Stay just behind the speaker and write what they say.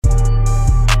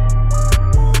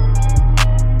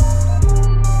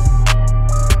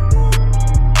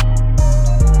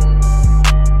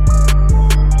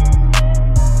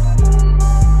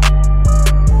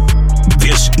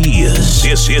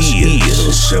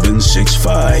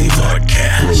765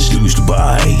 podcast. Produced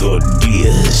by The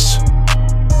Diaz.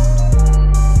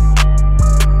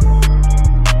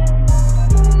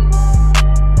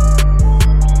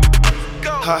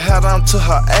 Her hat onto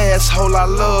her asshole, I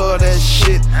love that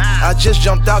shit. I just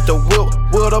jumped out the whip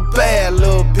with a bad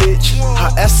little bitch.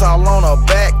 Her ass all on her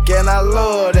back and I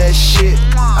love that shit.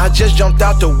 I just jumped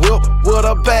out the whip with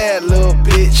a bad little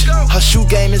bitch. Her shoe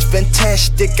game is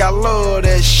fantastic, I love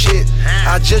that shit.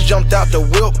 I just jumped out the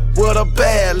whip with a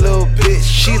bad little bitch.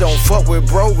 She don't fuck with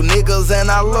broke niggas and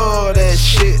I love that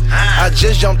shit. I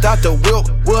just jumped out the whip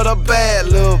with a bad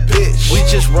little bitch. We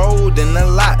just rolled in the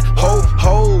lot,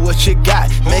 ho, what you got?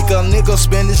 Make a nigga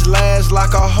spend his last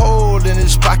like a hole in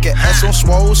his pocket. And some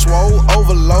swole,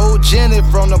 overload, Jenny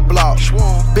from the block.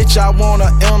 Bitch, I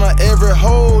wanna enter every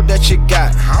hole that you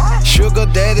got. Sugar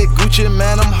daddy, Gucci,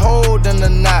 man, I'm holding the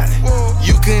knot.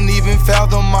 You couldn't even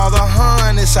fathom all the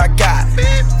hundreds I got.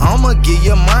 I'ma give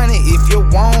you money if you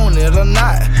want it or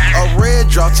not. A red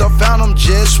drop to Phantom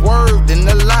just swerved in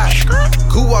the lot.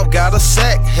 Goo up got a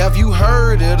sack, have you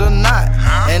heard it or not?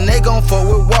 And they gon' fuck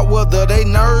with what, whether they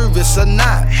nervous or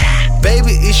not.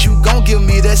 Baby, is you gon' give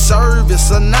me that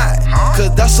service or not?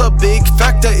 Cause that's a big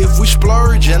factor if we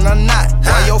splurging or not.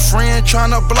 Why your friend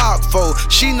tryna block for?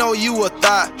 She know you a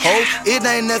thought hoe. It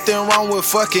ain't nothing wrong with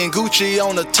fucking Gucci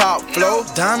on the top floor.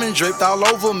 Diamond draped all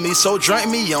over me, so drink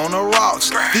me on the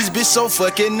rocks. This bitch so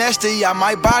fucking nasty, I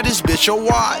might buy this bitch a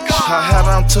watch. Her hat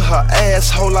onto her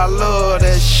asshole, I love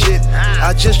that shit.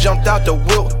 I just jumped out the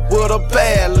whip with a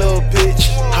bad little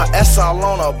bitch. Her ass all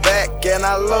on her back and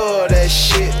I love that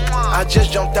shit. I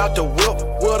just jumped out the whip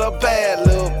with a bad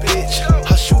little bitch.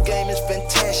 Her shoe game is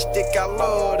fantastic, I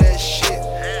love that shit.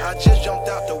 I just jumped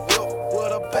out the whip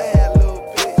with a bad little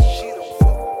bitch. She don't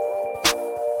fuck.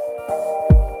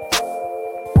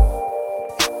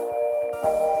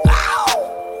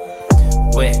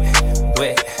 Wet,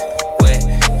 wet, wet,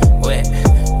 wet,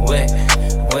 wet, wet,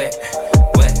 wet,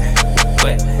 wet,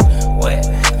 wet,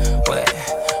 wet,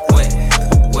 wet,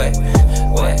 wet,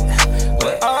 wet,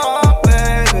 wet. Oh,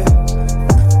 baby.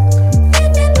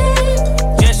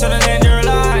 Just tryna change your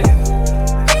life.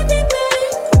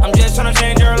 I'm just tryna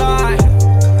change your life.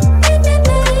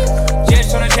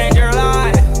 Just tryna change your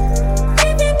life.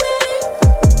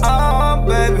 Oh,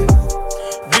 baby.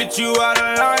 Get you out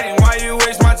of line. Why you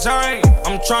waste my time?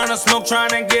 I'm tryna smoke,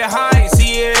 tryna get high.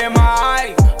 See it in my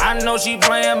eye. I know she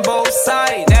playing both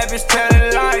sides. That bitch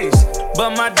telling lies,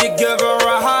 but my dick give her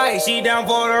a high. She down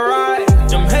for the ride.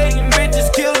 Them hating bitches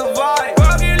kill the vibe.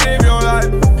 Fuck you, live your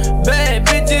life. Bad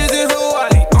bitches in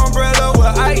Hawaii, umbrella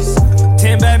with ice.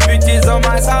 10 bad bitches on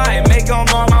my side, make them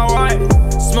all my wife.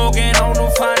 Smoking on the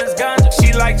finest ganja,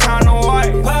 she like China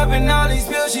White. Popping all these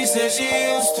pills, she said she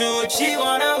used to it. She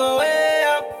wanna go way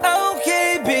up.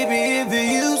 Okay, baby, if you're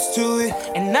used to it.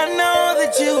 And I know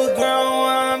that you a grown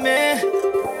woman.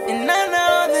 And I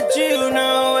know that you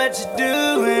know what you're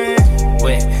doing.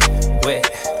 Wet, wet,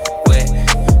 wet,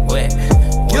 wet,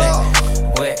 wet,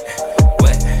 wet,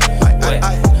 wet, wet,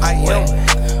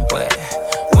 wet, wet,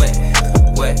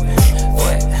 wet,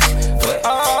 wet.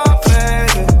 Oh,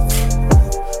 baby.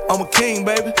 I'm a king,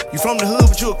 baby. You from the hood,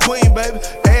 but you a queen, baby.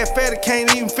 Ass fatty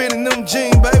can't even fit in them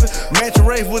jeans, baby. Matching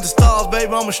race with the stars,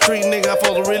 baby. I'm a street nigga. I'm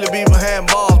supposed to really be behind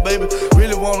bars, baby.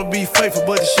 Really wanna be faithful,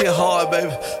 but this shit hard,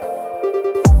 baby.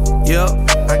 Yup,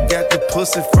 I got the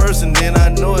pussy first and then I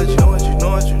know it.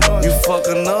 You fuck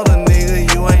another nigga,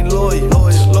 you ain't loyal.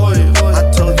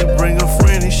 I told you bring a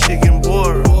friend, this shit getting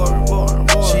bored.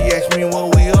 She asked me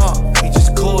what we are, we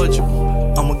just cordial.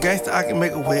 I'm a gangster, I can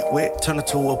make a wet, turn her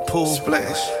to a pool.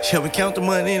 Splash. She help me count the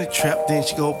money in the trap, then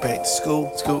she go back to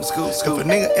school. If a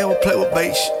nigga ever play with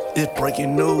bait, it's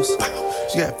breaking news.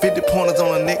 She got 50 pointers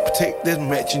on her neck, protect this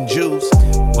matching jewels.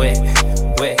 Wet,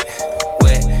 wet,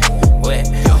 wet, wet,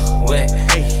 wet,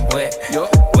 hey, wet, yo,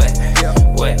 wet, yeah,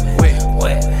 wet, wet,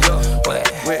 wet, yo, wet,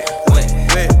 wet, wet,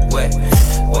 wet, wet,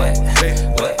 wet,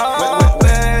 wet. Oh,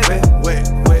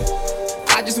 wet.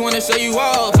 I just wanna show you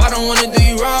off. I don't wanna do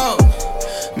you wrong.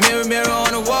 Mirror, mirror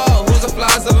on the wall. Who's the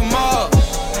flies of them all?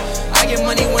 I get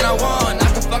money when I want. I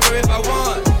can fuck her if I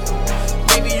want.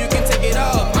 Maybe you can take it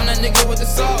off. I'm that nigga with the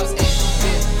sauce.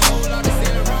 Whole lot of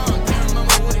sin wrong. Can't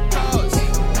remember what it costs.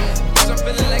 Cause I'm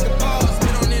feeling like a boss. We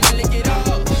don't need to lick it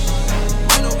off.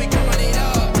 You know we can run it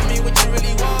up. Tell me what you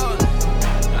really want.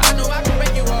 I know I can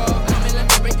break you off. I mean, let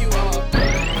me break you off.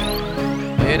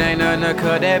 It ain't nothing to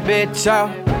cut that bitch off.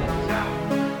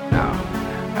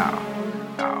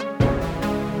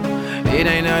 It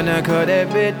ain't nothing to cut that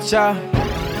bitch off.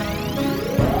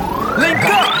 Link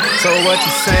up! So what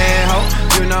you saying, ho?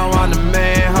 You know I'm the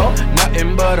man, ho.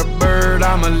 Nothing but a bird,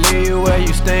 I'ma leave you where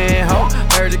you stand, ho.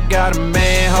 Heard you got a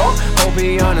man, ho. Hope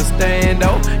he understand,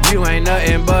 though. You ain't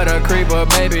nothing but a creeper,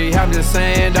 baby. I'm just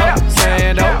saying, though.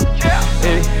 Saying, though.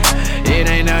 It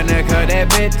ain't nothing to cut that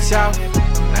bitch off.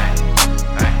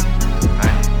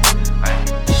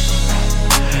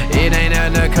 It ain't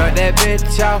nothing to cut that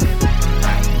bitch off.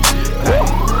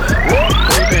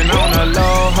 Creeping on the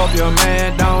low, hope your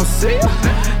man don't see.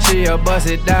 She'll bust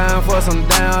it down for some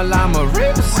down llama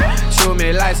rips. Shoot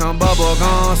me like some bubble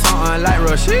gum, something like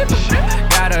Rashida.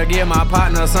 Gotta give my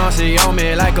partner some, she on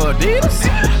me like Adidas.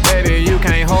 Baby, you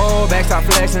can't hold back, stop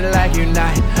flexing like you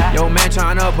not. Your man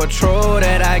tryna patrol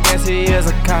that, I guess he is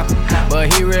a cop.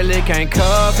 But he really can't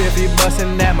cuff if he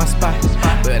bustin' at my spot.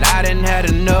 But I didn't have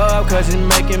enough, cause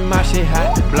it's making my shit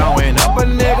hot. Blowing up a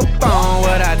nigga phone,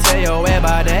 what I tell your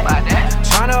about that?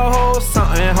 Tryna hold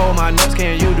something, hold my nuts,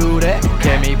 can you do that?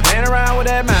 Kept me playing around with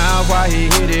that mouth while he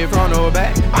hit it from the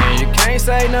back. And you can't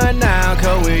say nothing now,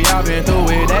 cause we all been through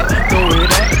with that,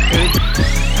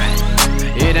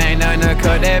 It ain't nothing to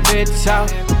cut that bitch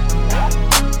off.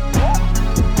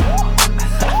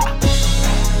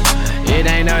 It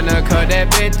ain't nothing to cut that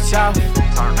bitch off.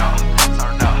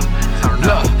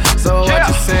 Look, so what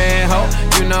you saying, ho?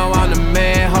 You know I'm the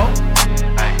man, ho.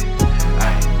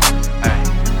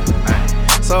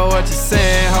 So what you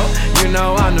saying, ho? You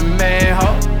know I'm the man,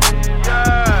 ho.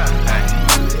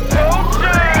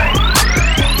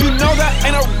 You know that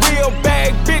ain't a real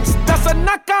bad bitch, that's a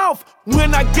knockoff.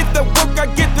 When I get the work, I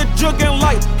get the juggin'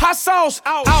 like hot sauce.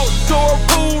 Outdoor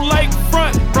pool, lake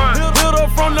front. Build up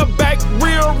from the back,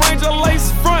 rearrange a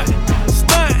lace front.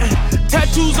 Stunt,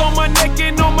 tattoos on my neck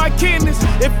and on my kidneys.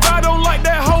 If I don't like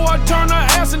that hoe, I turn her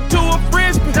ass into a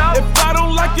frisbee. If I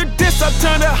don't like your diss, I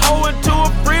turn that hoe into a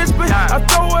frisbee. I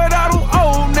throw it out on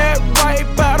old net right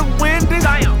by the Wendy's.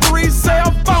 3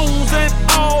 cell phones and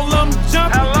all of them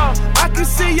jumping. I can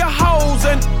see your hoes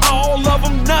and all of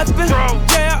them nothing.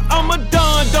 Yeah, I'm a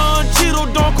Don Cheeto,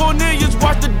 Don Cornelius,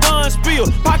 watch the Don spill.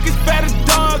 Pockets fat as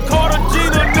Don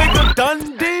Cartagena, nigga,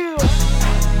 done deal.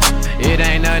 It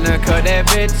ain't nothing to cut that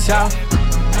bitch off.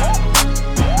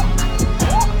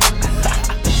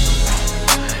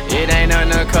 It ain't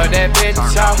nothing to cut that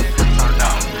bitch off.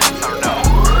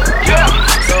 Yeah.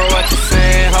 So what you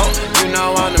saying, ho? You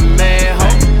know I'm the man, ho.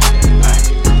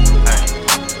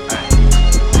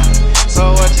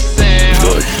 So what you saying,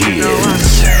 ho? You know I'm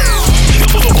the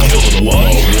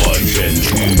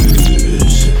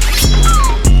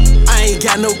I ain't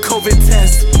got no COVID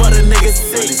test, but a nigga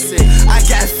sick. I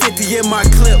got 50 in my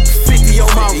clip, 50 on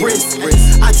my wrist.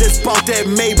 I just bought that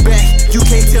Maybach, you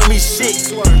can't tell me shit.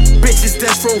 Bitches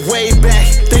that's from way back,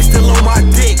 they still on my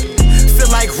dick. Feel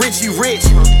like Richie Rich,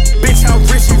 bitch I'm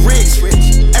Richie Rich.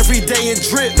 Every day in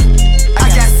drip, I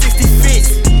got 60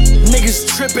 fits. Niggas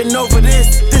trippin' over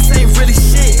this ain't really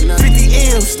shit.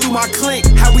 50 M's through my clique,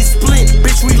 how we split,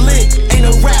 bitch we lit. Ain't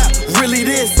no rap, really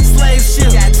this, slave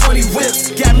shit. Got 20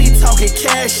 whips, got me talking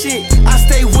cash shit. I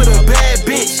stay with a bad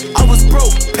bitch, I was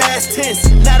broke, past tense.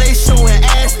 Now they showing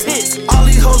ass tits, all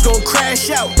these hoes gon' crash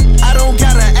out. I don't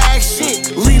gotta ask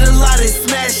shit, lead a lot and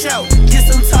smash out. Get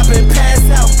some top and pass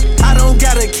out, I don't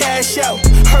gotta cash out.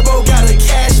 Herbo got a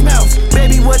cash mouth,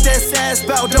 baby what that sass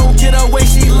bout? Don't get away,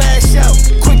 she lash out.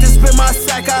 Quick to spin my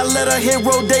sack, I let her hit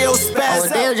Rodeo spaz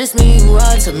out. Rodeo just me, you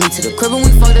ride to me to the crib and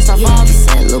we fuck this off all. He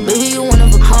said, Lil Baby, you one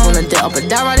of a kind. Wanna dead up and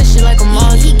down, ride this shit like a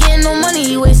mom. He getting no money,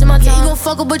 he wasting my time. He gon'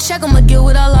 fuck up a check, I'ma get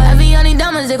what I like. Every honey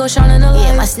diamonds, they gon' shine in the light.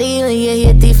 Yeah, my sneaking, yeah, he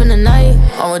a thief in the night.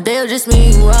 On Rodeo just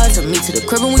me, you ride to me to the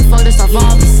crib and we fuck this off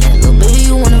all. He said, Lil Baby,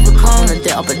 you one of a kind. Wanna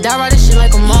dead up and down, ride this shit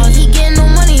like a mom. He getting no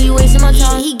money, he wasting my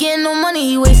time. He getting no money,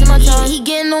 he wasting my time. He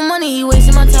getting no money, he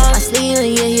wasting my time. My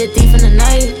sneaking, yeah, he a thief in the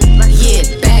night. Yeah,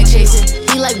 bag chasing.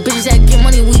 He like bitches that get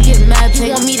money, we get mad. He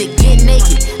want me to get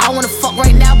naked. I wanna fuck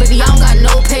right now, baby, I don't got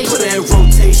no patience. Put her in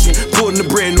rotation, pulling a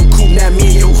brand new coupe. Now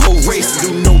me and your whole race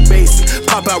do no basic.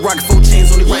 Pop out rockin' 4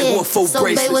 chains, only right more 4 so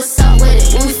bracelets. babe, what's up with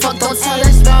it? When we fuck, don't tell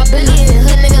that star business. Yeah,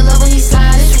 hood nigga love when he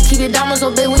sliding. Keep your diamonds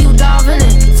so big when you diving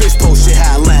in. Fish post shit,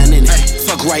 how I line in it.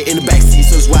 Fuck right in the backseat,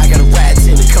 so that's why I got a ride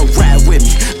tenant. Come ride with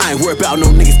me. I ain't worried about no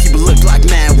niggas, keep it look like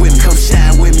 9 with me. Come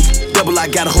shine with me. Double, I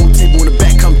got a whole table in the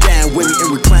back, come down with me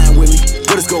and recline with me.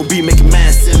 What it's gonna be, making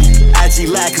mine silly.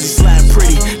 IG lie, cause you slime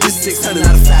pretty. This 600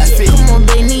 out of 550. Come on,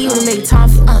 baby, need you to make time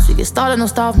for us. We get started, no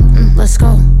stopping, let's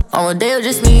go. On Rodeo,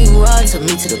 just me, you ride to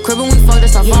me to the crib and we fuck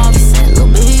this off all. He said,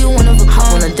 Lil Baby, you one of a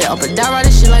kind. Wanna dead up and down, ride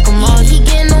this shit like a mom. He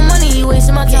getting no money, he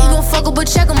wasting my time. Yeah, he gon' fuck up a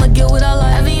check, I'ma get what I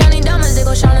like. Every honey diamonds, they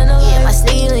gon' shine in the light. Yeah, my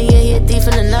sneaking, yeah, he a thief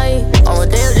in the night. On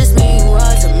Rodeo, just me, you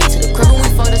ride to me to the crib and we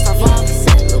fuck this off all. He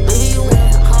said, Lil Baby, you one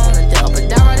of a kind. Wanna dead up and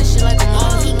down, ride this shit like a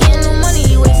mom. He getting no money,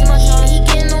 he wasting my time. He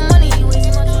getting no money, he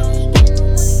wasting my time.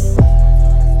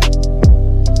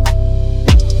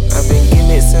 I've been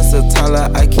getting it since a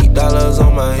toddler, I keep dollars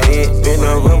on my head. Been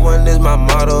a real one is my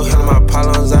motto, handle my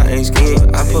problems, I ain't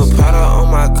scared. I put powder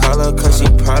on my collar, cause she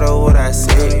proud of what I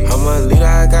said. I'm a leader,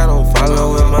 I got on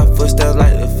follow, in my footsteps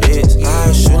like the feds.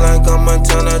 I shoot like I'm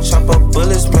Montana, chop up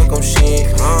bullets, make them shit.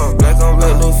 Black on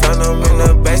black, new phantom in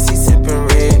the backseat sippin'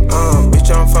 red. Bitch,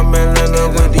 I'm from Atlanta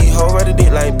with these hoes ready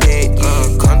dick like pet.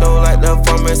 Condo like the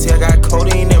pharmacy, I got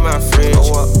codeine in my fridge.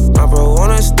 My bro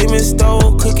on a steaming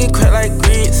stove, cooking crack like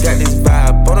grits. Got this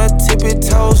vibe on a tippy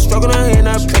toe, struggling in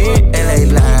a pit. LA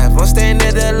live, I'm staying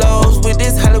at the Lowe's with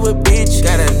this Hollywood bitch.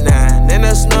 Got a 9 and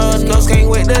a snub nose, can't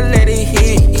wait to let it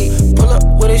hit. Pull up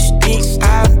with a stick,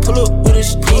 I pull up with a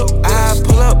stick. I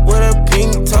pull up with a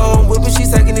pink toe, whipping, she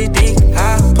sucking it dick.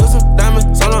 I put some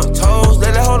diamonds on her toes,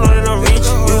 let her hold on and don't reach.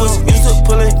 You was used to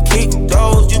pulling kick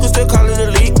those, you can still call it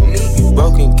a leak. You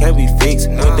broken, can't be fixed.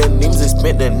 With the names and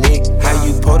spent the nick. How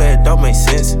you pull that don't make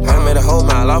sense. I made a whole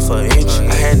mile off an inch.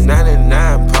 I had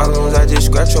 99 problems, I just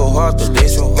scratch your heart to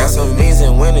this. Got some means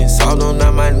and winning, solved on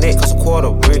not my neck, cause a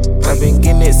quarter brick. I've been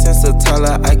getting it since a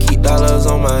toddler, I keep dollars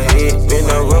on my head. Been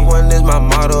a real one is my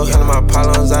motto, handle my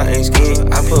problems, I ain't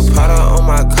scared. I put powder on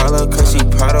my collar, cause she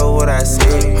proud of what I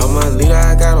said. I'm a leader,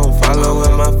 I got on follow,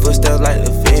 in my footsteps like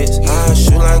the feds. I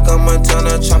shoot like I'm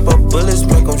Montana, chop up bullets,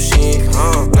 make them shit.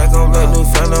 Black on black, new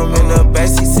phantom in the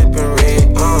backseat sippin'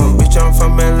 red. Bitch, I'm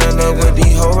from Atlanta with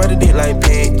these hoes ready dick like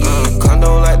pet.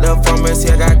 Condo like the pharmacy,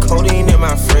 I got codeine in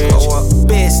my fridge.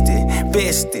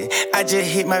 Bestie, I just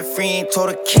hit my friend, told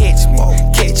her catch me.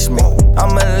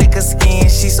 I'ma lick her skin,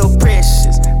 she so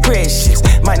precious.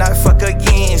 Might not fuck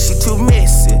again, she too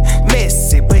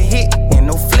messy, but hit and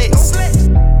no flex.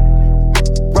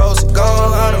 Rose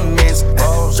gold ornaments,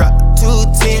 drop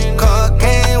 210, car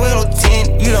game with no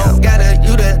 10. You don't gotta,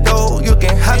 you the dough, you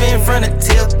can hop in front of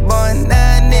tip, boy,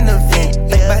 9 in the vent,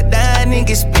 like my dime and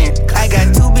get spent. I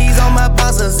got 2 B's on my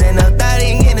bosses and a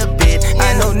 30 in the bed.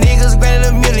 I know niggas granted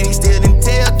immunity, still didn't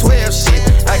tell 12 shit.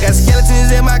 I got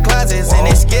skeletons in my closets and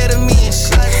they scared of me and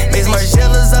shit. Miss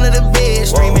Margella's under the bed,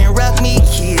 screaming rock me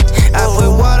kid. I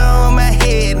put water on my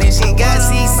head and she got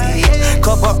CC.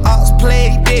 Couple ops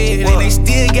played dead and they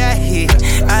still got hit.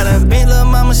 I done bent lil'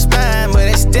 mama's spine, but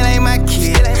it still ain't my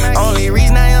kid. Only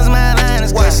reason I use my line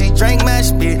is cause she drank my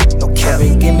spit. No cap. I've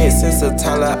been getting it since a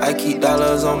toddler, I keep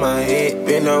dollars on my head.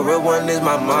 Been a real one is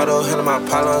my motto, handle my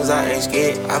problems, I ain't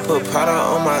scared. I put powder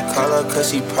on my collar, cause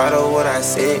she proud of what I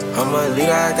said. I'm a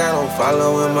leader, I got on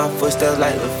follow, in my footsteps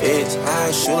like the feds.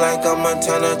 I shoot like I'm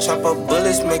Montana, chop up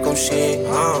bullets, make them shit.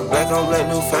 Black on black,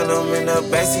 new phantom in the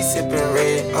backseat sippin'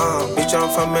 red. Bitch, I'm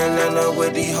from Atlanta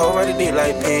with these hoes ready dick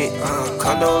like pet.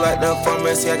 Condo like the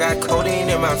pharmacy, I got codeine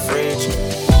in my fridge.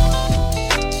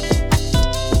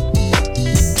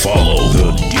 Follow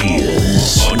the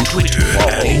Diaz on Twitter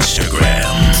and Instagram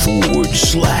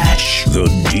 /The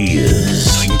Diaz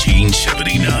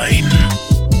 1979.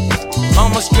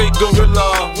 I'm a straight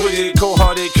gorilla with it,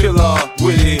 cold-hearted killer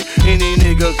with it. Any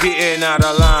nigga getting out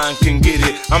of line can get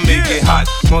it. I make it hot,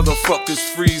 motherfuckers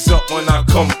freeze up when I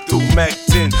come through. Mac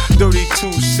 10,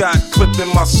 32 shot, clipping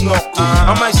my snorkel.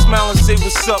 I might smile and say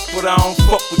what's up, but I don't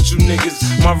fuck with you niggas.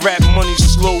 My rap money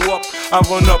slow up, I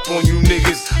run up on you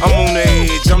niggas. I'm on the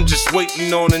edge, I'm just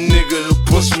waiting on a nigga to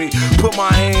push me. Put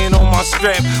my hand on my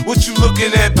strap, what you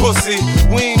looking at, pussy?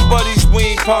 We ain't buddies,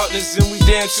 we ain't partners, and we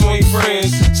damn sure ain't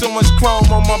friends. So much chrome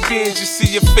on my bench, you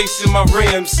see your face in my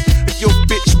rims. If your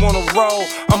bitch wanna roll,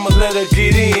 I'ma let her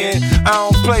get in. I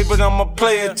don't play, but I'ma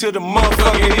play it till the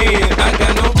motherfucking end. I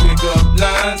got no pickup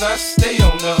lines, I stay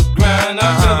on the grind. I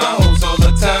tell the hoes all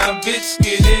the time, bitch,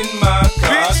 get in my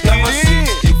car. I got my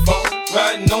 64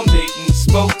 riding on Dayton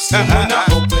spokes. And when I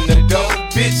open the door,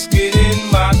 bitch, get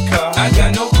in my car. I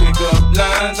got no pickup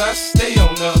lines, I stay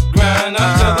on the grind.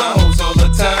 I tell the hoes all the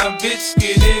time, bitch,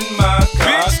 get in my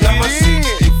car. I got my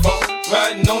 64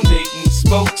 riding on Dayton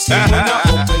spokes. And when I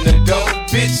open the door,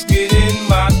 bitch, get in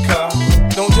my car.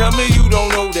 Don't tell me you don't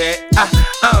know that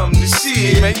I'm the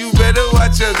shit, man. You better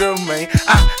watch your girl, man.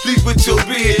 I leave with your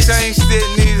bitch. I ain't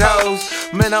sitting these hoes,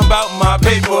 man. I'm about my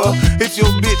paper. If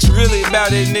your bitch really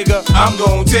about it, nigga, I'm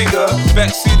gon' take her.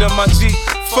 Backseat of my Jeep,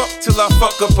 fuck till I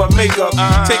fuck up her makeup.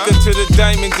 Take her to the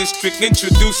Diamond District,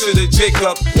 introduce her to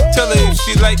Jacob. Tell her if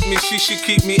she like me, she should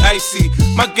keep me icy.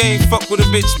 My game fuck with a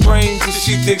bitch brains and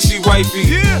she thinks she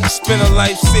wifey. Spend her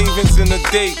life savings in a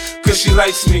day, cause she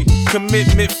likes me.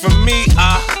 Commitment from me,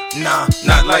 nah,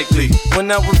 not likely.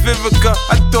 When I was Vivica,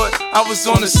 I thought I was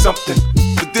onto something.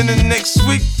 But then the next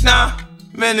week, nah,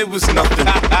 man, it was nothing.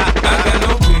 I got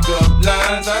no pickup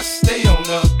lines, I stay on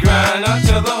the grind. I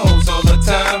tell the hoes all the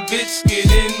time, bitch, get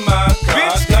in my car.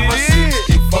 I got my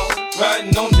 64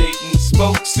 riding on Dayton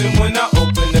spokes. And when I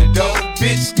open the door,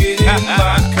 bitch, get in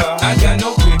my car. I got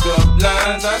no pickup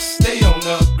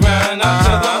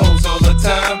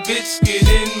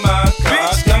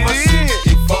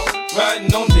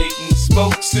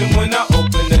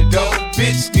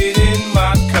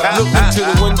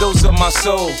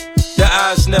soul. Your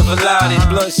eyes never lied, it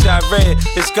bloodshot red.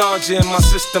 It's ganja in my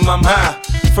system, I'm high.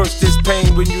 First there's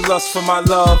pain when you lust for my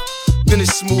love. Then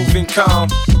it's smooth and calm.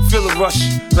 Feel a rush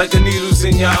like the needles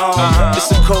in your arm. It's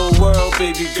a cold world,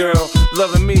 baby girl.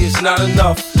 Loving me is not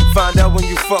enough. Find out when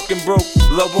you fucking broke.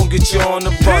 Love won't get you on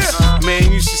the bus.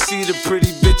 Man, you should see the pretty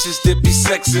bitches that be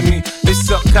sexing me. They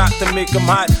suck cock to make them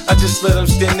hot. I just let them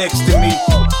stand next to me.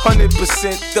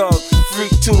 100% thug.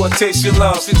 Freak too, I taste your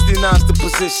love. 69's the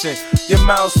position. Your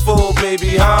mouth's full,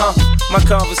 baby, huh? My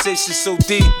conversation's so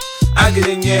deep. I get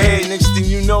in your head, next thing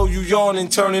you know, you yawning,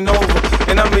 turning over,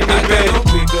 and I'm in your bed. I got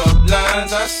no pick up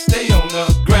lines, I stay on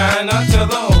the grind. I tell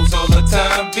the hoes all the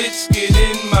time, bitch, get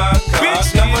in my car. I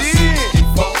got my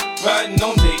 64, riding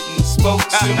on Dayton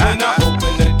spokes. And when I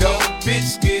open the door,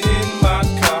 bitch, get in my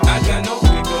car. I got no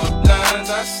pick up lines,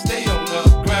 I stay on the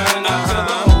grind. I tell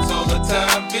the hoes all the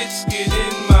time, bitch, get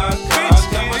in my car. I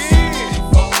got my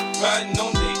 64, riding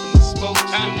on Dayton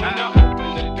spokes. And when I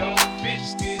open the door,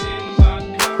 bitch, get in my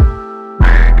car.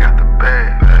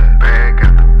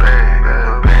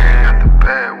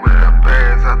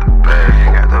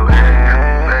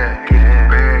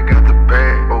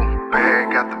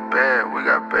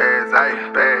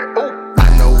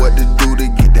 I know what to do to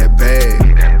get that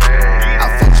bag.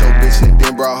 I fucked your bitch and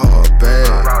then brought her a bag.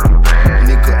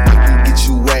 Nigga, I can get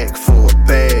you whacked for a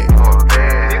bag.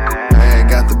 Bag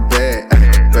got the bag,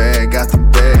 bag got the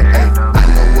bag. I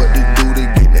know what to do to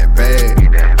get that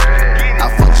bag. I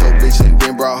fucked your bitch and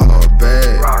then brought her a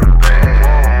bag.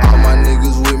 All my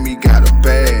niggas with me got a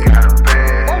bag.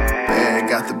 Bag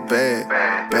got the bag,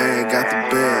 bag got the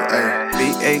bag.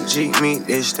 B-A-G me,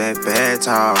 this that bad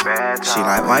talk. She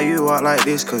like, why you walk like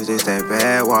this? Cause this that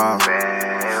bad walk.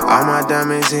 All my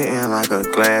diamonds hitting like a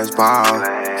glass ball.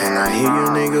 And I hear you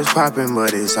niggas popping,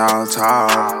 but it's all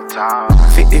talk.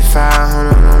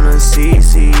 5,500 on the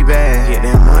CC bag. Get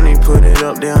that money, put it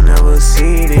up, they'll never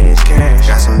see this cash.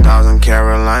 Got some dogs in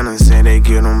Carolina, said they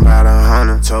get them about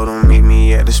 100. Told them meet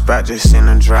me at the spot, just send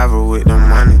a driver with the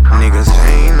money. Niggas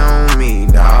ain't on me,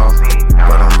 dawg.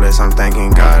 But I'm blessed, I'm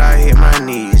thanking God I hit my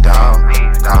knees, dawg.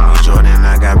 Call me Jordan,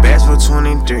 I got bags for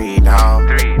 23, dawg.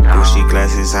 Gucci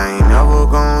glasses, I ain't never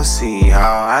gon' see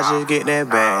how. I just get that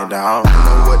bag, dawg. I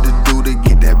know what to do to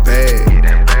get that bag.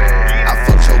 I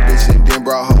fucked your bitch and then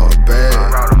brought her a bag.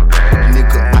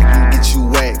 Nigga, I can get you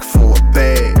whacked for a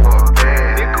bag.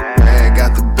 Bag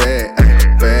got the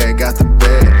bag, bag got the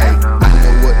bag. I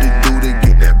know what to do to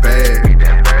get that bag.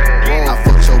 I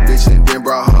fucked your bitch and then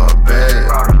brought her a bag.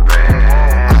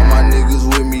 All my niggas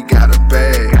with me got a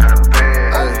bag.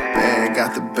 Bag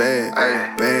got the bag,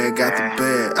 bag got the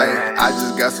bag. I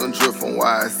just got some drip from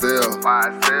YSL.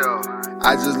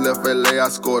 I just left LA, I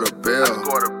scored a bell.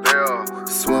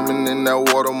 Swimming in that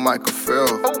water, Michael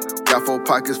Phelps. Got 4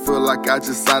 pockets, feel like I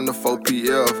just signed the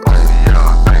 4PF.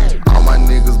 All my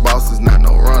niggas bosses, not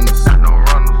no runners.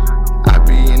 I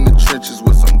be in the trenches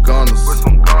with some gunners.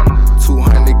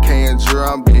 200K in drill,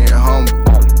 I'm being humble.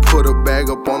 Put a bag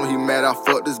up on him, he mad I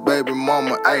fucked this baby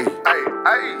mama. Ayy,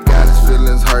 got his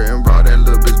feelings hurting, brought that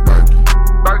little bitch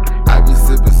Birkin. I be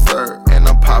sipping syrup and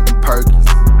I'm popping Perkins.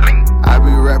 I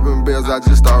be rapping bills, I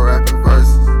just start rapping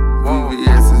verses.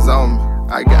 VVS is on me,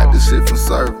 I got this shit from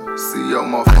serving. CEO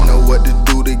motherfucker, I know what to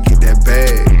do to get that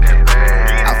bag.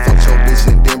 I fucked your bitch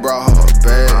and then brought her a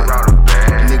bag.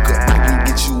 Nigga, I can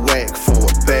get you whacked for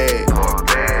a bag.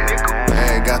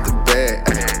 Bag got the bag,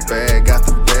 bag got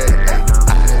the bag.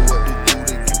 I know what to do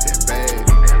to get that bag.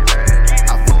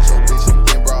 I fucked your bitch and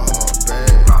then brought her a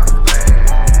bag.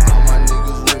 All my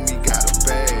niggas with me got a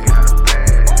bag.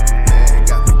 Bag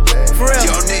got the bag. For real.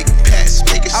 Yo, nigga, pass,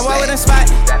 make it I walk with a spot.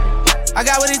 I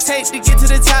got what it takes to get to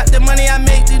the top. The money I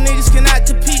make, these niggas cannot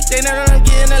compete. They know that I'm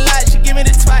getting a lot. She give me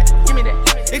the twat. Give me that.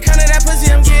 It come to that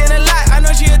pussy, I'm getting a lot. I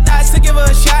know she a thot, so give her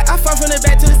a shot. I fall from the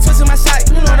back to the twist of my side.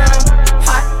 You know that I'm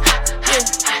hot. Yeah.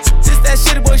 Just that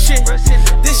shitty boy shit.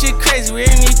 This shit crazy. We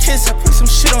ain't need kiss. I put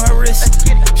some shit on her wrist.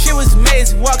 Shit was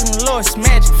amazing. Walking the Lord's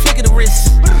magic. Flick of the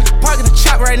wrist. Parking the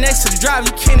chop right next to the drive.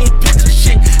 You can't even picture the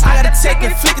shit. I gotta take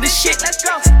it, flick of the shit.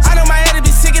 I know my head to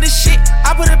be sick of this shit.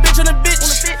 I put a bitch on a bitch.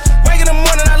 Wake in the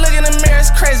morning, I look in the mirror,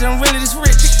 it's crazy, I'm really this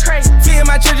rich. Feeding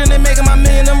my children, they making my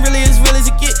million, I'm really as real as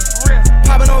it get.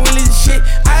 Popping on really this shit.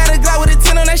 I got a Glock with a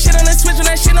 10 on that shit, on the switch on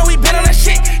that shit, no, we been on that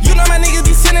shit. You know my niggas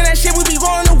be sending that shit, we be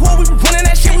going to war, we be running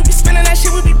that shit, we be spending that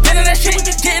shit, we be bending that shit, we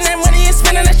be getting that money and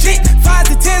spending that shit.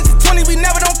 5 to 10 to 20, we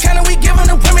never don't count it, we giving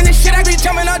the women this shit. I be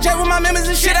jumping on jet with my members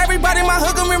and shit, everybody in my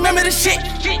hood gon' remember this shit.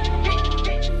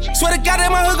 Swear to God that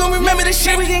my hood gon' remember this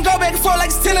shit. We can go back and forth like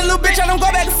it's 10, a little bitch. I don't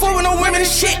go back and forth with no women and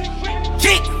shit.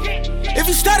 If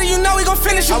you started, you know we gon'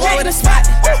 finish. I walk with a spot.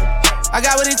 I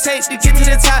got what it takes to get to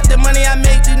the top. The money I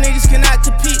make, these niggas cannot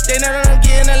compete. They know that I'm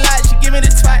getting a lot. She give me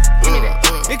the twat.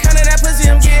 It come to that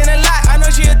pussy, I'm getting a lot. I know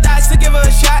she a thot, so give her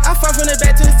a shot. I front from the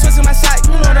back to the twist in my side.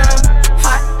 You know that I'm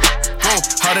hot.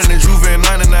 Hotter than Juve in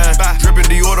 99. Drippin'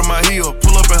 Dior to my heel.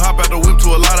 Pull up and hop out the whip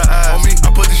to a lot of eyes. On me,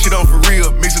 I put this shit on for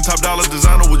real. Mixing top dollar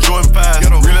designer with Jordan 5.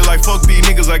 Really like fuck these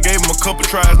niggas. I gave them a couple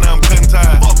tries. Now I'm cutting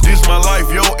ties. This my life,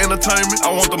 yo, entertainment.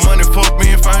 I want the money, fuck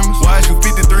being famous. Why is you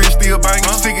 53 and still banging?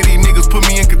 Sick of these niggas, put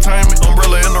me in containment.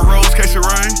 Umbrella in the rose, case it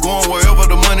rain. Going wherever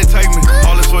the money take me.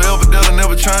 All this forever, that'll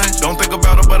never change. Don't think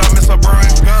about it, but I miss her brain.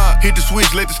 God, hit the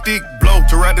switch, let the stick blow.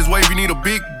 To ride this wave, you need a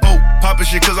big boat. Poppin'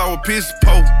 shit cause I was pissed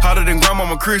po. Hotter than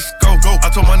grandmama Crisco. I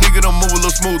told my nigga to move a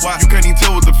little smooth. You can't even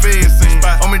tell what the feds saying.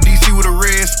 I'm in DC with a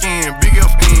red skin, big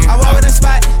FN. I walk with a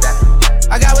spot.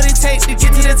 I got what it takes to get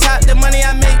to the top. The money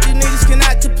I make, these niggas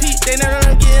cannot compete. They know that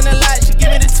I'm getting a lot. She give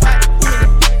me the twat.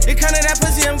 It come to that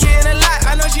pussy, I'm getting a lot.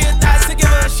 I know she a thot, so give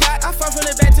her a shot. I front from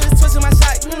the back to the twist in my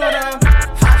side. You know that I'm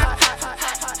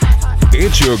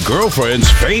It's your girlfriend's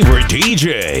favorite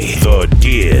DJ, The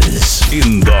Diz,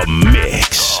 in the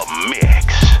mix.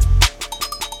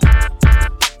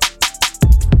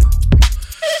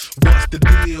 What's the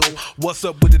deal? What's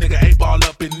up with the nigga 8-ball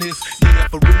up in this? Yeah,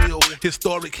 for real.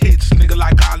 Historic hits, nigga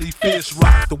like Ollie Fish.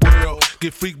 Rock the world.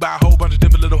 Get freaked by a whole bunch of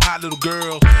different little hot little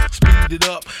girls. Speed it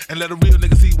up and let a real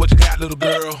nigga see what you got, little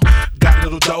girl. Got a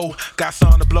little dough, got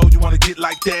something to blow. You wanna get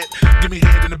like that? Give me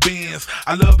head in the Benz.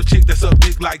 I love a chick that's up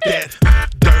dick like that.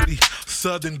 Dirty,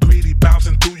 southern gritty,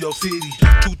 bouncing through your city.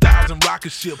 2000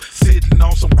 rocket ship, sitting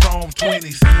on some chrome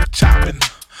 20s. Chopping.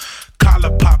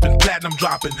 Collar popping, platinum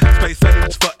dropping. Space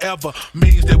age forever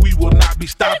means that we will not be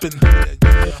stopping.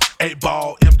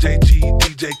 8-ball, MJG,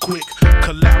 DJ Quik,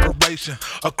 collaboration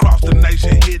across the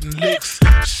nation, hitting licks.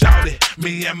 Shout it,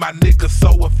 me and my niggas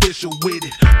so official with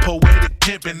it. Poetic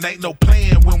pimping, ain't no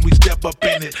playing when we step up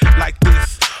in it like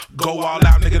this. Go all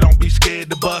out, nigga, don't be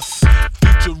scared to bust.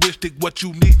 Futuristic, what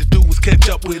you need to do is catch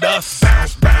up with us.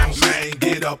 Bounce, bounce, man,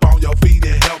 get up on your feet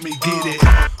and help me get it.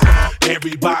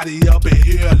 Everybody up in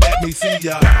here, let me see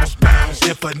ya. Bounce, bounce.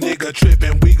 If a nigga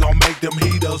trippin', we gon' make them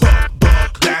heaters.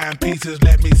 Buck, dime pieces,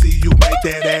 let me see you make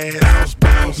that ass. Bounce,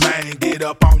 bounce, man, get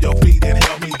up on your feet and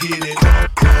help me get it.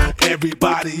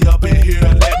 Everybody up in here,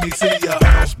 let me see ya.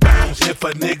 Bounce, bounce. If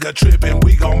a nigga trippin',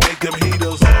 we gon' make them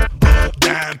heaters. Buck,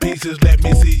 dime pieces, let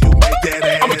me see you make that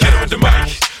ass. I'ma get on the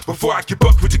mic before I get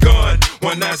bucked with the gun.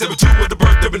 1972 with the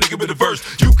birth of a nigga with a verse.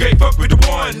 You can't fuck with the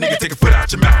one. Nigga, take a foot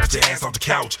out your mouth, put your ass off the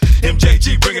couch.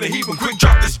 MJG bringing the heat when Quick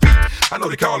drop this beat. I know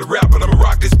they call it rap, but I'ma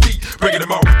rock this beat. Bringing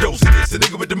them all with dose of this. The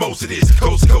nigga with the most of this.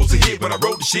 Coast to coast a hit. When I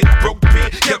wrote the shit, I broke the pen.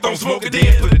 Kept on smoking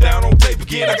then. Put it down on tape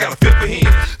again. I got a fifth for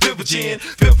hand, fifth for gin,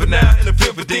 fifth for now, and a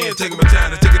fifth for then. Taking my time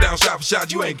to take it down shot for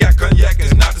shot. You ain't got cognac,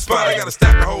 it's not the spot. I got a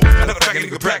stack of hoes. Another pack of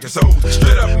nigga practice hoes.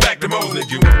 Straight up Mac the Mo's, nigga.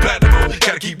 You want platinum mode.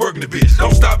 Gotta keep working the bitch.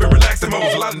 Don't stop and relax the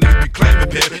modes. A lot of niggas be claiming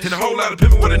pimpin'. And a whole lot of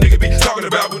pimpin' what a nigga be talking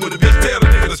about. But when the bitch tell a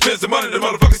nigga to spend some money, the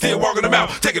motherfuckers still walking them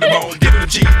out. Taking them on, giving them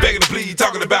cheese, begging them please.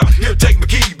 Talking about, here, take my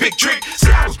key, big trick.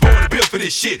 See, I was born and built for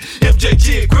this shit.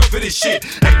 MJG equipped for this shit.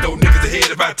 Ain't no niggas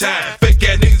ahead of our time. Fake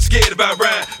ass niggas scared about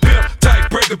rhyme. Pimp, type,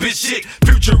 breaker, bitch shit.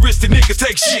 Futuristic niggas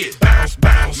take shit. Bounce,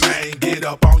 bounce, man, get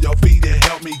up on your feet and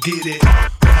help me get it.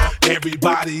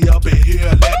 Everybody up in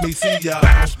here, let me see ya.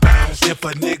 Bounce, bounce. If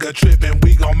a nigga trippin',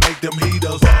 we gon' make them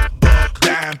heaters. Buck,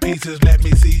 dime pieces, let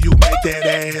me see you make that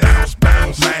ass. Bounce,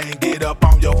 bounce, man, get up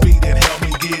on your feet and help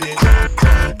me get it.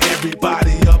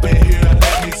 Everybody up in here,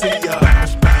 let me see ya.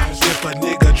 Bounce, bounce. If a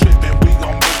nigga trippin', we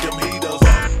gon' make them heaters.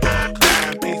 Buck,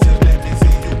 dime pieces, let me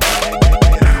see you make that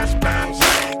ass. Bounce, bounce,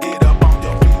 man, get up on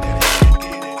your feet and help me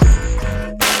get it. Everybody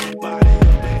up in here,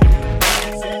 let me see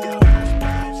ya. Bounce,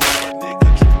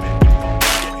 bounce. If a nigga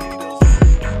trippin', we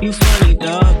gon' make them heaters. You funny,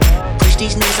 dog. Push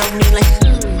these niggas off me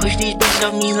like, push these bitches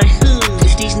off me like,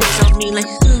 push these niggas off me like,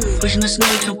 pushing the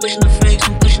snakes, I'm pushing the fakes,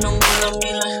 I'm pushing them all off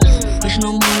me like, pushing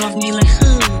them all off me like,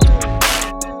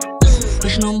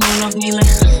 pushing them all off me like,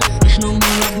 pushing them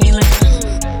all off me like.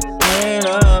 Head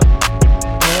up,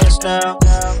 hairstyle,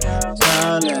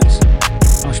 silence.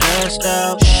 I'm stressed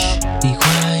out, be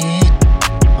quiet.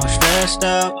 I'm stressed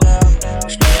out,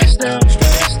 stressed out,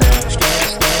 stressed out,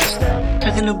 stressed out.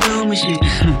 Tucking the broom and shit,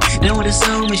 done with the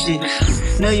zoom and shit.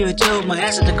 Know you a joke, my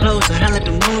ass at the close, I holla at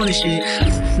the moon and shit.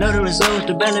 Know the results,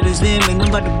 the ballot is in, and I'm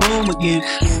about to boom again.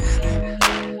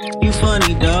 You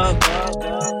funny, dog.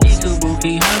 Peekaboo,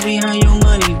 hide behind your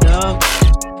money, dog.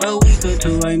 A week or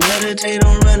two, I meditate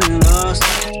on running lost.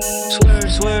 Swerve,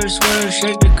 swerve, swerve,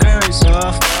 shake the currents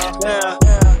off. Yeah.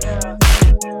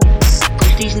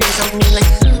 Push these niggas off me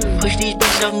like, push these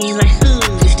bitches off me like,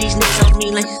 push these niggas off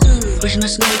me like pushing the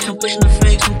snakes, I'm pushing the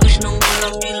fakes, I'm pushing them all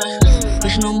off me like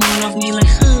pushing them all off me like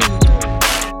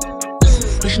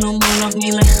pushing them all off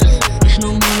me like pushing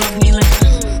them all off me like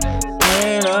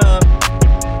head up,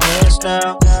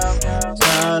 hairstyle,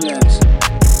 silence.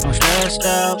 I'm stressed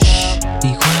out,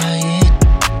 be quiet.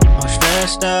 I'm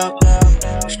stressed out,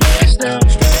 stressed out,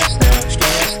 stressed out,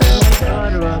 stressed out.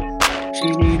 Daughter up, she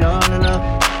need all the love,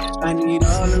 I need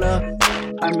all the love.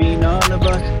 I mean all of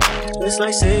us. It's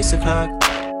like 6 o'clock.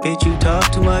 Bitch, you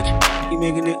talk too much. You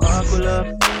making it awkward, love.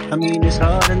 I mean it's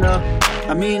hard enough.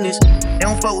 I mean it's. They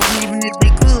don't fuck with me even if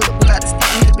they could. Pull out the stick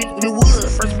with the bitch with the wood.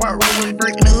 First part roll with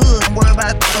breaking the hood. I'm worried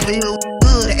about over here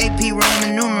good. The AP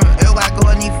Roman numeral. Everybody go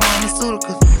I need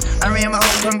pharmaceuticals. I ran my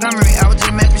whole conglomerate. I was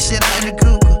just mapping shit out in the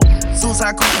cougar.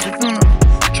 Suicide cool with the funeral.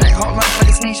 Track hard like for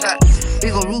the screenshot.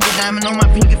 Big ol' Ruger diamond on my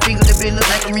pinky finger. The bitch look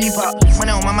like a ring pop.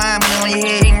 Money on my mind, money on your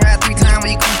head. You can ride 3 times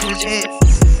when you come to the chest.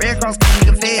 Red Cross,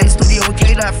 nigga fed. In the studio with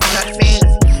K-Dot, I forgot the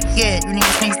feds. Yeah, you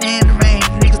niggas can't stand the rain.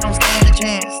 You niggas don't stand a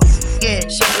chance. Yeah,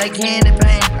 shit like candy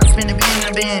pain. I spend the beat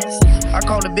in the bands. I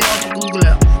call the bill off of Google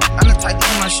out. I'm the type to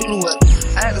get my shooter up.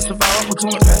 I had to survive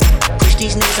opportunity. Push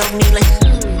these niggas off me like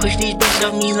push these bitches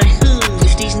off me like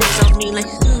push these niggas off me like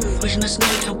pushing the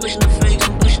snakes, I'm pushing the fakes,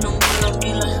 I'm pushing them all off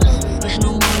me like pushing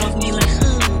them all off me like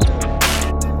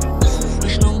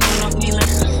pushing them all off me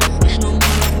like pushing them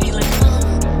all off me like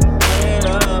head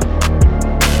up,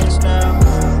 hairstyle,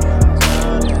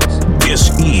 silence. This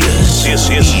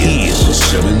is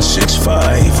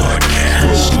 765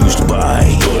 produced by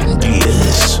The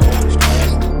Diz.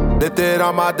 Lifted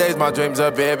on my days, my dreams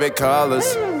are vivid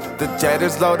colors. The jet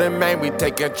is loaded, man, we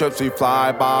taking trips, we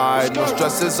fly by. No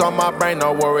stresses on my brain,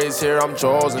 no worries here, I'm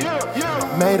chosen.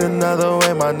 Made another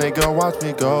way, my nigga, watch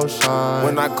me go shine.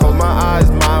 When I close my eyes,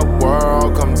 my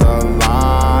world comes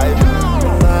alive.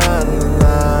 Nah,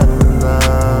 nah,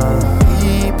 nah.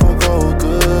 People go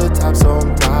good times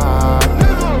sometimes.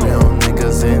 Real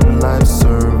niggas in life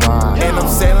survive. And I'm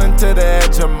sailing to the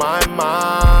edge of my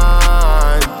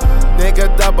mind. Nigga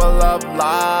double up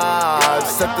live.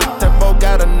 Set the tempo,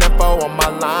 got a nepo on my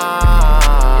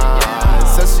line.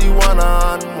 Says she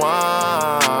wanna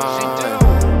unwind.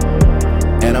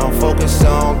 And I'm focused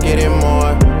on getting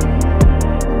more.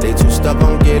 They too stuck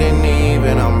on getting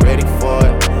even, I'm ready for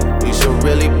it. We should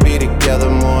really be together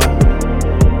more.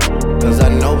 Cause I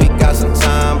know we got some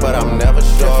time, but I'm never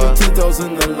sure. Catch me 10 toes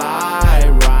in the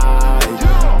light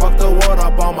ride. Fuck the world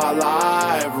up on my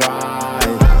live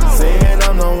ride. Saying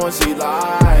I'm the one she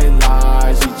lie.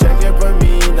 She checking for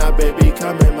me, now baby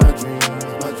come in my dreams,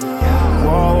 my dreams.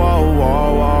 Whoa, whoa,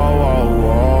 whoa, whoa, whoa,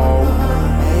 whoa.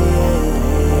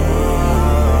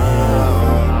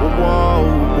 Whoa,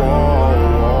 whoa,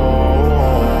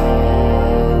 whoa.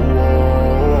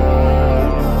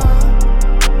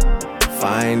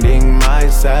 Finding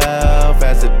myself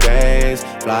as the days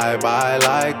fly by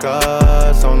like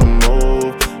us on the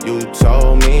move. You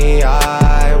told me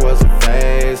I was a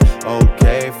phase.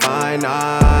 Okay, fine,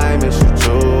 I miss you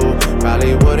too.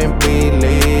 Probably wouldn't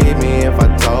believe me if I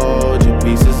told you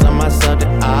pieces of myself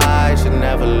that I should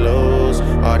never lose.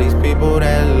 All these people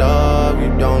that love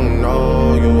you don't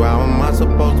know you. How am I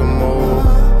supposed to move?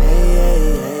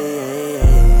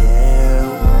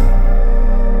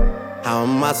 How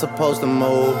am I supposed to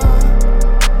move?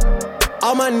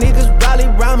 All my niggas rally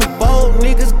round me, bold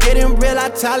niggas getting real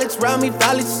italics round me.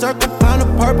 Dolly circle, pound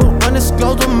of purple,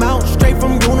 undisclosed amount. Straight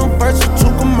from Universal to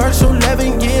commercial.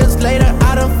 11 years later,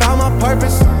 I done found my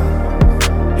purpose.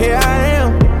 Here I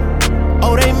am,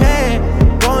 oh they mad.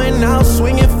 Going out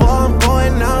swinging for, I'm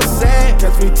going out sad.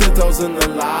 Catch me 10 toes in the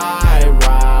live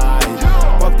ride.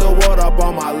 Fuck the world up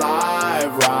on my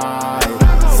live ride.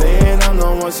 Saying I'm the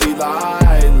one she lie.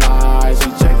 She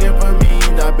checking for me,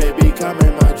 now baby come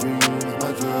in my dreams.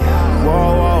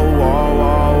 Whoa, whoa, whoa,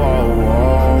 whoa, whoa,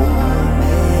 whoa.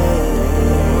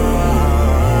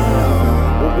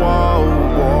 Whoa,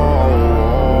 whoa,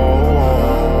 whoa.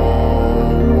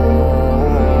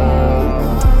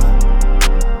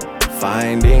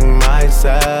 Finding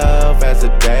myself as the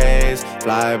days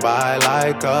fly by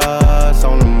like us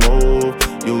on the move.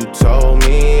 You told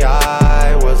me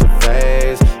I was a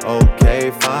phase.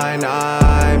 Okay, fine,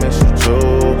 I miss you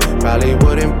too. Probably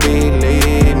wouldn't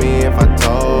believe me if I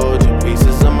told you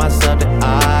pieces of myself that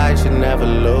I should never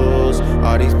lose.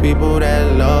 All these people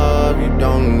that love you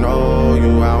don't know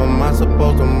you. How am I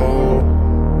supposed to move?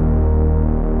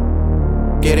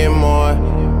 Getting more.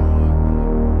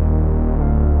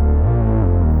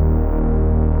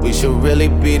 We should really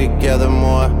be together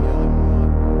more.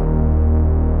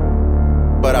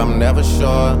 But I'm never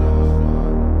sure.